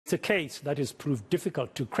It's a case that has proved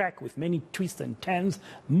difficult to crack with many twists and turns,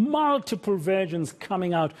 multiple versions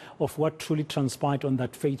coming out of what truly transpired on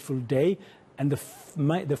that fateful day. And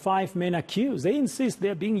the 5 men accused, they insist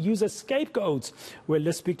they're being used as scapegoats. Well,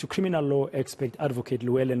 let's speak to criminal law expert Advocate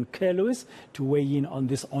Llewelyn Curlewis to weigh in on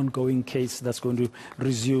this ongoing case that's going to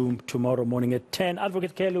resume tomorrow morning at 10.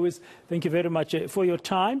 Advocate Curlewis, thank you very much for your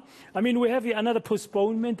time. I mean, we have here another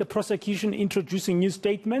postponement, the prosecution introducing new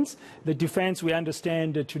statements. The defense, we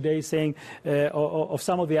understand today, saying of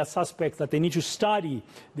some of their suspects that they need to study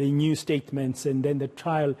the new statements, and then the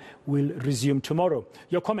trial will resume tomorrow.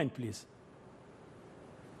 Your comment, please.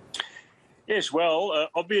 Yes, well,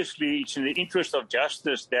 obviously it's in the interest of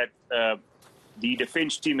justice that the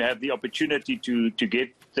defense team have the opportunity to get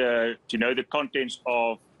to know the contents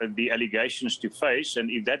of the allegations to face,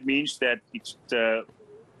 and if that means that it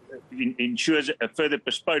ensures a further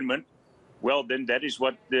postponement, well, then that is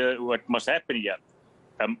what must happen here.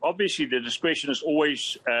 Obviously, the discretion is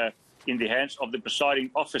always in the hands of the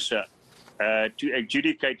presiding officer to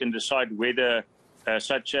adjudicate and decide whether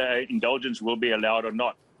such indulgence will be allowed or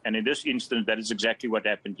not. And in this instance, that is exactly what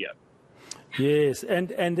happened here. Yes,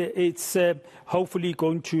 and it's hopefully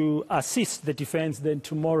going to assist the defense then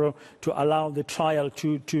tomorrow to allow the trial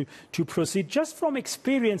to proceed. Just from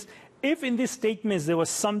experience, if in these statements there was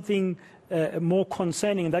something more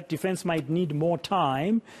concerning that defense might need more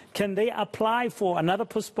time, can they apply for another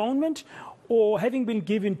postponement? Or having been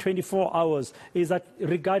given 24 hours, is that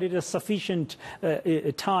regarded as sufficient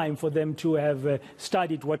time for them to have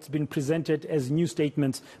studied what's been presented as new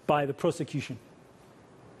statements by the prosecution?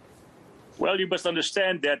 Well, you must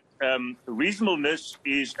understand that reasonableness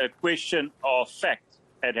is a question of fact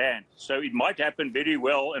at hand. So it might happen very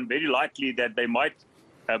well and very likely that they might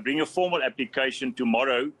bring a formal application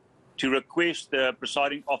tomorrow to request the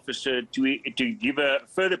presiding officer to give a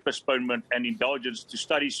further postponement and indulgence to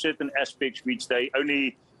study certain aspects which they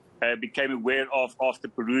only became aware of after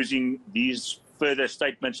perusing these further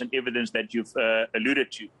statements and evidence that you've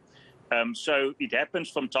alluded to. So it happens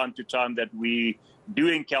from time to time that we do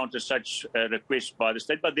encounter such requests by the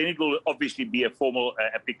state, but then it will obviously be a formal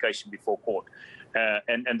application before court,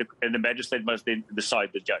 and the magistrate must then decide,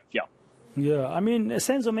 the judge. Yeah. Yeah, I mean,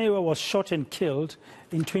 Senzo Mewiya was shot and killed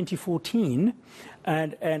in 2014,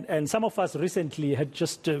 and some of us recently had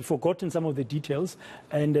just forgotten some of the details,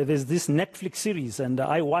 and there's this Netflix series, and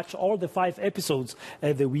I watched all the 5 episodes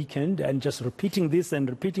at the weekend, and just repeating this and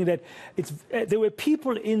repeating that. There were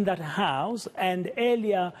people in that house, and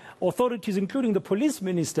earlier authorities, including the police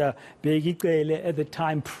minister, Begicele, at the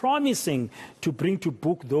time, promising to bring to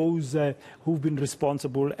book those who've been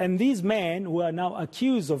responsible. And these men who are now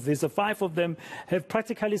accused of this, the 5 of them, have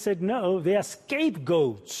practically said, no, they are scapegoats.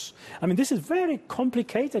 I mean, this is very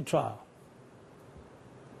complicated trial.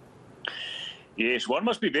 Yes, one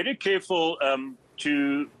must be very careful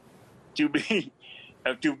to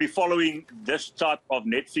be following this type of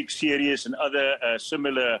Netflix series and other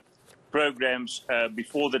similar programs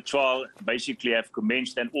before the trial basically have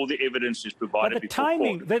commenced and all the evidence is provided. But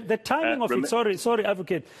the timing of it, sorry,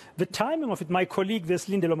 Advocate, the timing of it, my colleague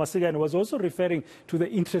Veslindelo Masigan was also referring to the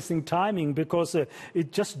interesting timing because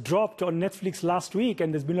it just dropped on Netflix last week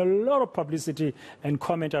and there's been a lot of publicity and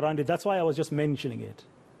comment around it. That's why I was just mentioning it.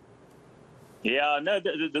 Yeah, no,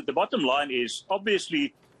 the bottom line is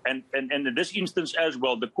obviously, and in this instance as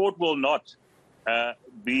well, the court will not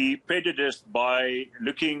be prejudiced by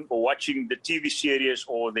looking or watching the TV series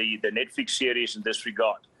or the Netflix series in this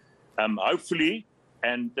regard. Hopefully,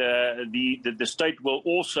 and the state will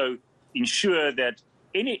also ensure that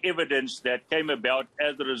any evidence that came about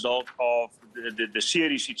as a result of the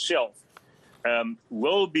series itself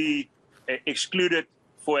will be excluded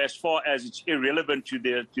for as far as it's irrelevant to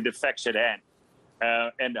the facts at hand.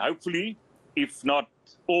 And hopefully, if not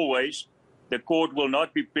always, the court will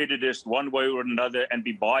not be prejudiced one way or another and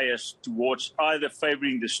be biased towards either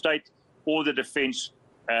favoring the state or the defense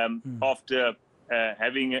after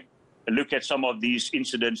having a look at some of these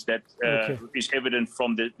incidents that is evident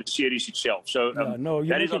from the series itself. So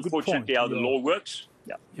that is unfortunately how the law works.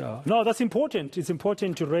 Yeah. No, that's important. It's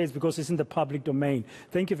important to raise because it's in the public domain.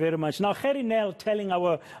 Thank you very much. Now, Gerry Nel telling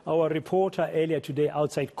our reporter earlier today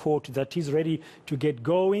outside court that he's ready to get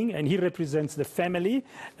going, and he represents the family,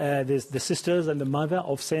 the sisters and the mother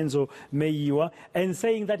of Senzo Mewiya, and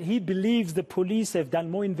saying that he believes the police have done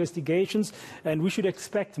more investigations and we should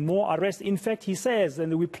expect more arrests. In fact, he says,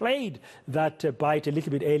 and we played that bite a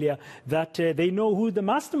little bit earlier, that they know who the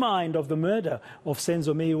mastermind of the murder of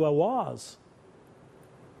Senzo Mewiya was.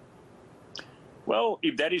 Well,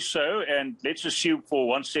 if that is so, and let's assume for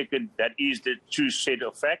 1 second that is the true set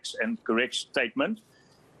of facts and correct statement,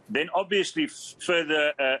 then obviously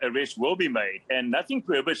further arrests will be made. And nothing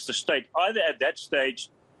prohibits the state either at that stage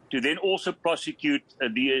to then also prosecute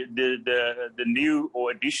the new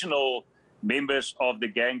or additional members of the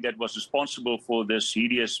gang that was responsible for this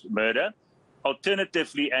hideous murder.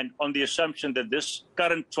 Alternatively, and on the assumption that this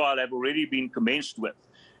current trial have already been commenced with,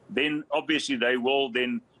 then obviously they will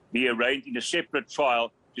then be arraigned in a separate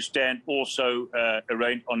trial to stand also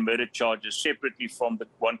arraigned on murder charges separately from the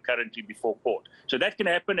one currently before court. So that can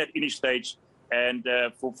happen at any stage. And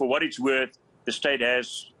for what it's worth, the state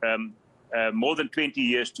has more than 20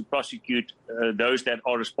 years to prosecute those that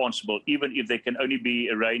are responsible, even if they can only be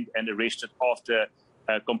arraigned and arrested after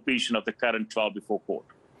completion of the current trial before court.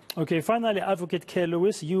 Okay, finally, Advocate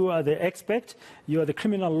Curlewis, you are the expert, you are the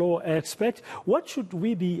criminal law expert. What should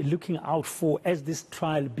we be looking out for as this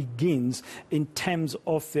trial begins in terms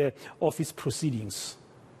of its proceedings?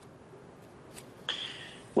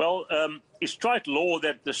 Well, it's tried law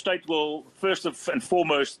that the state will first and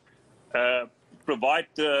foremost provide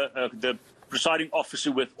the presiding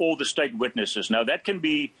officer with all the state witnesses. Now, that can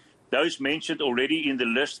be those mentioned already in the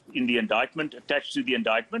list in the indictment, attached to the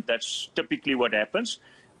indictment. That's typically what happens.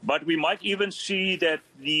 But we might even see that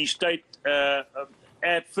the state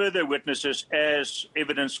add further witnesses as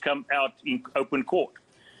evidence come out in open court.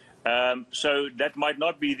 So that might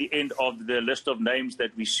not be the end of the list of names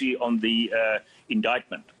that we see on the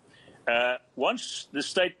indictment. Once the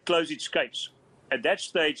state closes its case, at that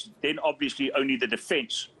stage, then obviously only the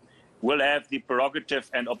defense will have the prerogative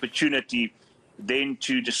and opportunity then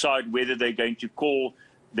to decide whether they're going to call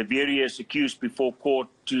the various accused before court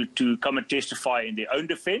to come and testify in their own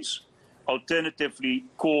defense, alternatively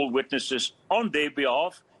call witnesses on their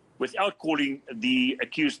behalf without calling the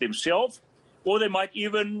accused themselves, or they might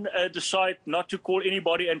even decide not to call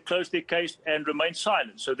anybody and close their case and remain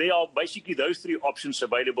silent. So there are basically those three options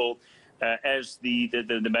available as the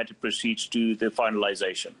matter proceeds to the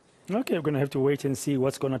finalization. Okay, we're going to have to wait and see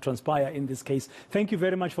what's going to transpire in this case. Thank you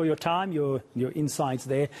very much for your time, your insights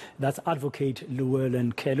there. That's Advocate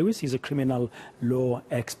Llewelyn Curlewis. He's a criminal law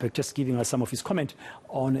expert, just giving us some of his comment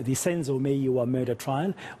on the Senzo Mewiya murder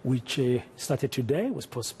trial, which started today, was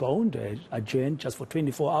postponed, adjourned just for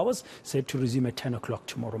 24 hours, set to resume at 10 o'clock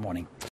tomorrow morning.